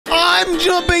I'm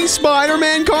jumping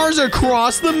Spider-Man cars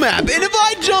across the map. And if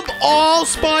I jump all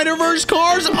Spider-Verse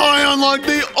cars, I unlock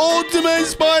the ultimate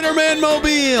Spider-Man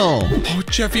mobile. Oh,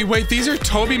 Jeffy, wait. These are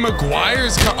Tobey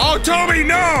Maguire's cars. Oh, Tobey,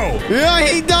 no! Yeah,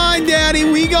 he died, Daddy.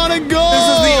 We gotta go. This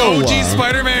is the OG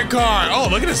Spider-Man car. Oh,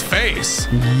 look at his face.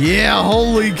 Yeah,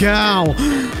 holy cow.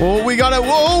 Oh, we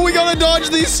gotta dodge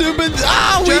these stupid.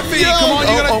 Jeffy, come on,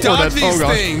 you gotta dodge these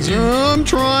things. I'm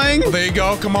trying. There you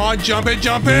go. Come on, jump it.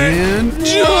 And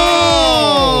jump.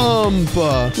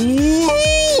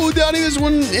 Woo, Daddy, this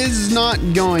one is not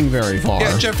going very far.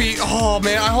 Yeah, Jeffy. Oh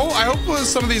man, I hope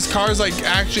some of these cars like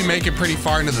actually make it pretty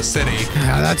far into the city.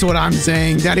 Yeah, that's what I'm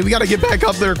saying, Daddy. We gotta get back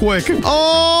up there quick.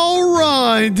 All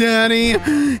right, Daddy.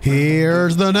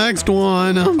 Here's the next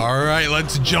one. All right,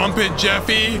 let's jump it,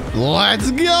 Jeffy.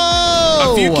 Let's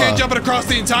go. If you can't jump it across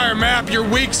the entire map, you're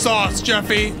weak sauce,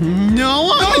 Jeffy.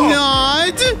 No, I'm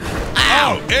not.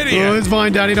 Ow, idiot. Oh, it's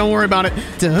fine, Daddy. Don't worry about it.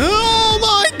 Oh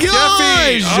my gosh.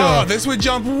 Jeffy, oh, this would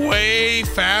jump way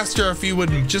faster if you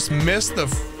would just miss the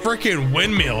freaking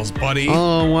windmills, buddy.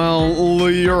 Oh,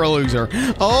 well, you're a loser.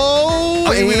 Oh,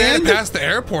 I mean, we made it past the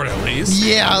airport at least.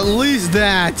 Yeah, at least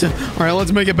that. All right,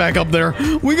 let's make it back up there.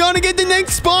 We gotta get the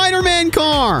next Spider-Man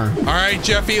car. All right,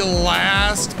 Jeffy,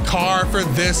 last car for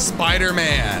this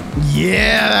Spider-Man.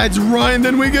 Yeah, that's right. And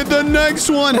then we get the next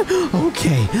one.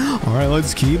 Okay. All right,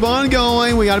 let's keep on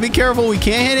going. We gotta be careful. We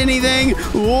can't hit anything.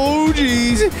 Oh,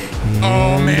 geez.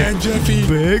 Oh, man, Jeffy.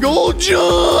 Big old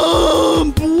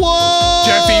jump. Whoa.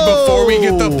 Jeffy, before we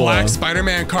get the black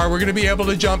Spider-Man car, we're going to be able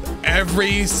to jump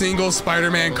every single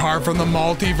Spider-Man car from the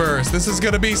multiverse. This is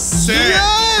going to be sick.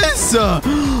 Yes!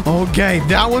 Okay,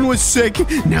 that one was sick.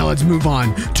 Now let's move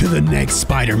on to the next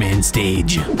Spider-Man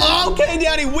stage. Okay,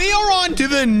 Daddy, we are on to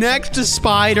the next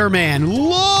Spider-Man.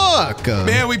 Look!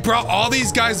 Man, we brought all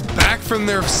these guys back from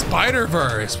their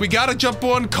Spider-Verse. We got to jump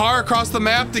one car across the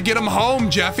map to get them home,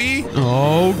 Jeffy.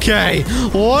 Okay,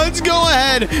 let's go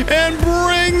ahead and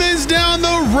bring this down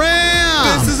the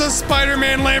ramp. This is a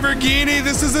Spider-Man Lamborghini.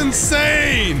 This is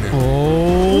insane.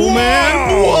 Oh, whoa. Man.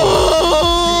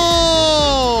 Whoa.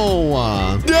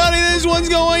 Daddy, this one's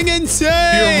going insane.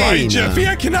 You're right, Jeffy.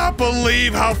 I cannot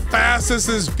believe how fast this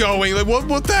is going. Like,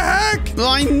 what the heck?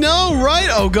 I know, right?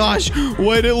 Oh gosh.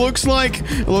 Wait, it looks like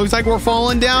we're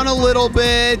falling down a little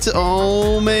bit.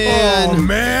 Oh man. Oh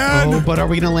man. Oh, but are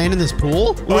we gonna land in this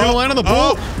pool? We're gonna land in the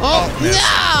pool? No!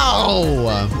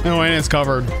 Oh, and it's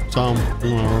covered. So,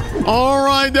 all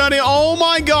right, Daddy. Oh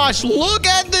my gosh. Look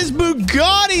at this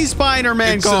Bugatti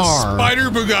Spider-Man car. It's a Spider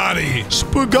Bugatti.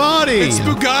 Bugatti. It's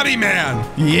Bugatti, man.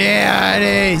 Yeah, it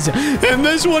is. And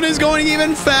this one is going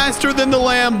even faster than the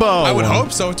Lambo. I would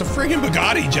hope so. It's a friggin'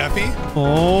 Bugatti, Jeffy.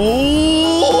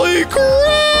 Holy crap!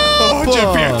 Oh,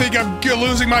 Jeffy, I think I'm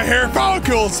losing my hair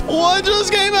follicles. What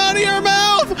just came out of your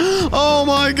mouth? Oh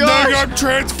my gosh. I'm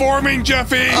transforming,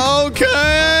 Jeffy.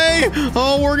 Okay.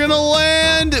 Oh, we're gonna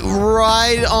land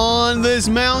right on this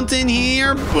mountain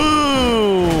here.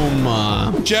 Boom.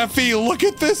 Jeffy, look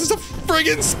at this. It's a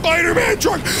friggin' Spider-Man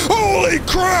truck. Holy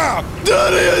crap.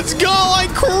 Daddy, it's got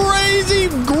like crazy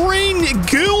green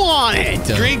goo on it.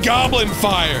 Green Goblin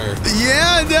fire.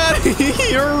 Yeah, Daddy,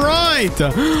 you're right.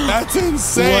 That's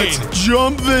insane. Let's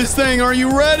jump this thing. Are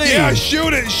you ready? Yeah,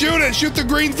 shoot it. Shoot it. Shoot the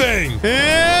green thing.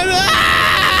 And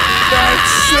that's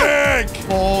sick.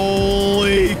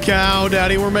 Holy cow,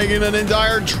 Daddy. We're making an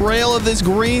entire trail of this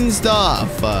green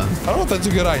stuff. I don't know if that's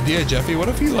a good idea, Jeffy. What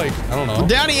if he, like, I don't know.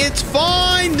 Daddy, it's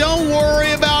fine. Don't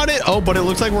worry about it. Oh, but it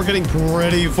looks like we're getting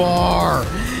pretty far.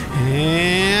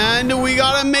 And we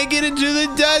gotta make it into the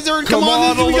desert. Come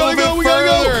on, we gotta go. We gotta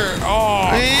go. Oh,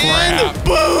 and crap.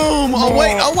 Boom. Oh,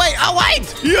 wait. Oh, wait. Oh,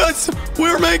 wait. Yes,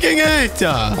 we're making it.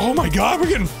 Oh, my God. We're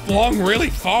getting flung really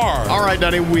far. All right,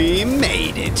 Daddy. We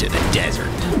made it to the desert.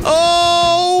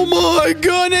 Oh, my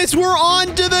goodness. We're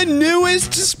on to the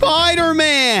newest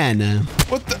Spider-Man.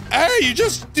 What the? Hey, you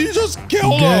just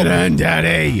killed Get him. in,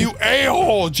 Daddy. You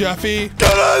a-hole, Jeffy.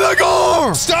 Get in the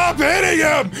car. Stop hitting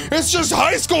him. It's just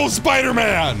high school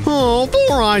Spider-Man. Oh,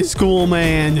 poor high school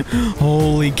man.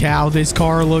 Holy cow, this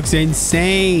car looks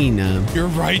insane. You're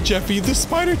right, Jeffy. The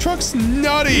spider truck's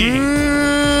nutty.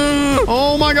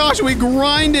 Oh my gosh, we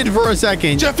grinded for a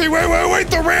second. Jeffy, wait.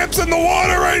 The ramp's in the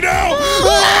water right now.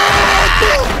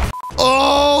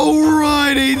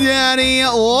 Alrighty, Daddy.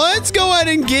 Let's go ahead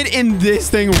and get in this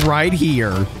thing right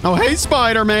here. Oh, hey,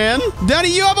 Spider-Man. Daddy,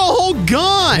 you have a whole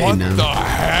gun. What the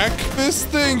heck? This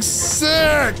thing's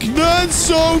sick. That's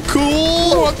so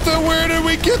cool. Where did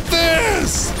we get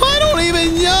this? I don't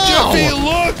even know. Jeffy,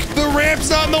 look. The ramp's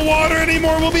not in the water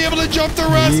anymore. We'll be able to jump the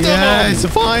rest of them. Yes,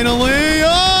 finally.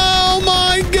 Oh,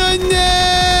 my goodness.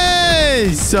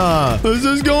 this? This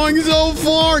is going so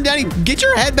far. Daddy, get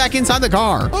your head back inside the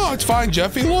car. Oh, it's fine,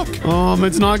 Jeffy. Look.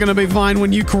 It's not going to be fine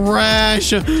when you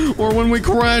crash or when we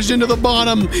crash into the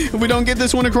bottom if we don't get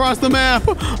this one across the map.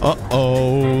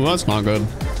 Uh-oh. That's not good.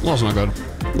 That's not good.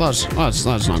 That's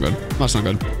not good. That's not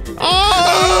good.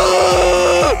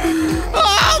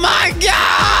 Oh my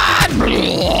God!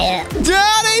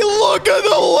 Daddy, look at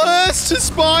the last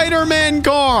Spider-Man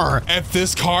car. If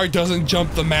this car doesn't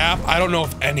jump the map, I don't know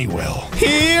if any will.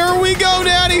 Here we go,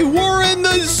 Daddy. We're in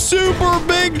the super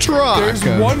big truck. There's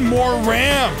one more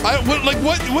ramp.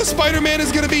 What Spider-Man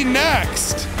is gonna be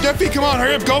next? Jeffy, come on,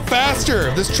 hurry up, go faster.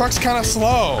 This truck's kind of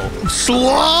slow.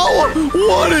 Slow?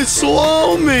 What does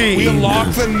slow mean? We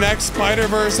unlock the next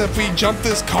Spider-Verse if we jump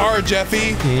this car,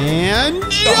 Jeffy. And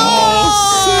jump!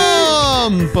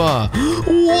 Oh,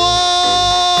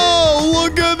 whoa!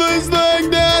 Look at this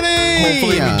thing, Daddy!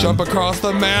 Hopefully we jump across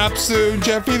the map soon,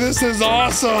 Jeffy. This is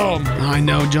awesome. I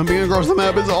know, jumping across the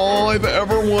map is all I've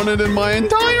ever wanted in my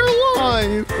entire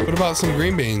life. What about some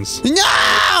green beans? No!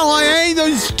 I hate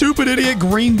those stupid idiot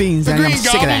green beans. The Green I'm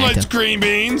sick of Goblin that. likes green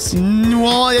beans.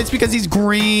 Well, it's because he's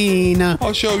green.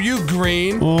 I'll show you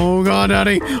green. Oh, God,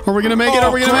 Daddy. Are we going to make it?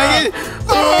 Are we going to make it?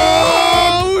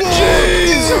 Oh,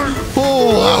 jeez.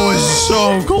 Oh, that was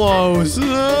so close.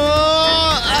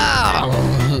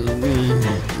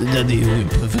 Daddy,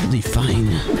 perfectly fine.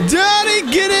 Daddy,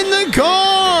 get in the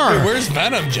car. Wait, where's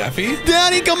Venom, Jeffy?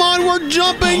 Daddy, come on. We're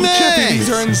jumping this. Jeffy, these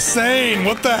are insane.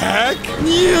 What the heck?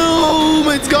 Yo,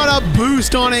 it's got a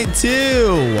boost on it,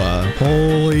 too.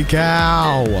 Holy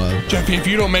cow. Jeffy, if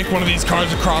you don't make one of these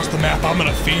cars across the map, I'm going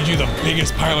to feed you the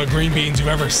biggest pile of green beans you've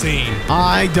ever seen.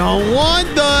 I don't want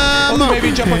them. Well, then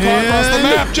maybe jump a car across the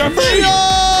map, Jeffy. Jump.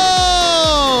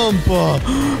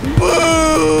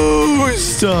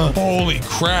 Boost. Holy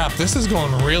crap, this is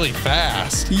going really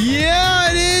fast.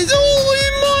 Yeah, it is. Holy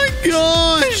my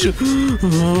gosh.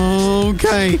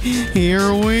 Okay,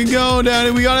 here we go,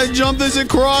 Daddy. We gotta jump this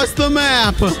across the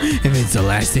map. If it's the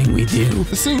last thing we do.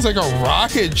 This thing's like a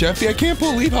rocket, Jeffy. I can't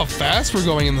believe how fast we're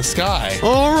going in the sky.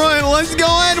 All right, let's go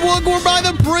ahead. Look, we're by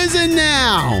the prison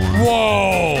now.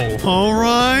 Whoa. All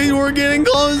right, we're getting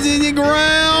close to the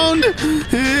ground. Don't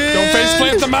face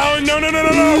plant the mountain. No, no, no,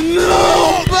 no, no.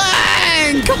 No,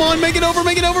 bang. Come on, make it over,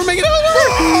 make it over, make it over.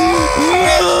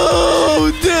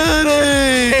 No,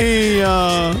 Daddy.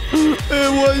 It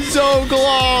was so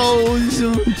close.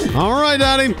 All right,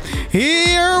 Daddy.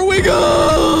 Here we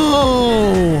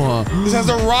go. This has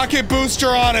a rocket booster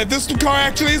on it. This car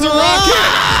actually is a rocket.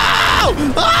 Oh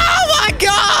my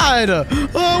God.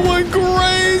 I went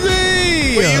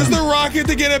crazy. We used the rocket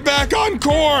to get it back on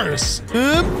course.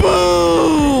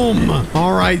 Boom.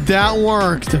 All right, that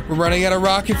worked. We're running out of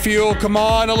rocket fuel. Come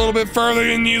on, a little bit further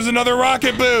and use another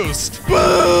rocket boost.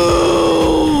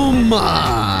 Boom.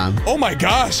 Oh my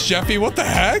gosh, Jeffy, what the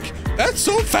heck? That's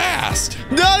so fast.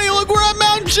 Daddy, look, we're at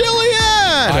Mount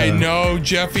Chiliad. I know,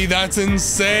 Jeffy, that's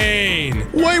insane.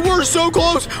 Wait, we're so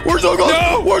close. We're so close.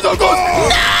 No. We're so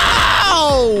close.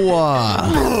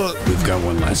 No. We've got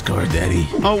one last car, Daddy.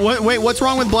 Oh, wait, what's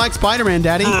wrong with Black Spider-Man,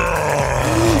 Daddy?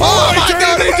 Oh my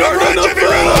God, he turned into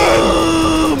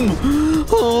Venom.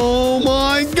 Oh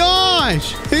my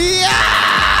gosh.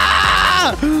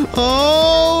 Yeah.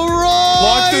 All right.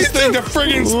 Launch this thing to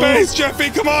friggin' space, Jeffy.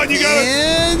 Come on, you got it.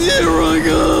 And here I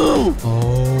go.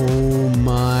 Oh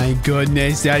my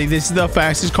goodness, Daddy. This is the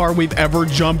fastest car we've ever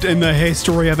jumped in the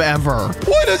history of ever.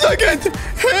 Wait a second.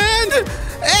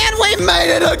 And we made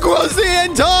it across the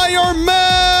entire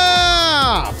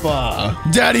map.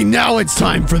 Daddy, now it's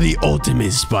time for the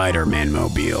ultimate Spider-Man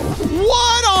mobile.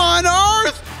 What on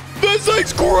earth? This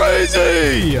thing's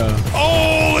crazy.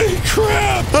 Holy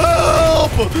crap.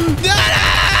 Help.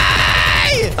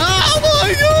 Daddy! Oh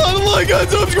my God, like and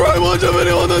subscribe, watch the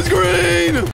video on the screen.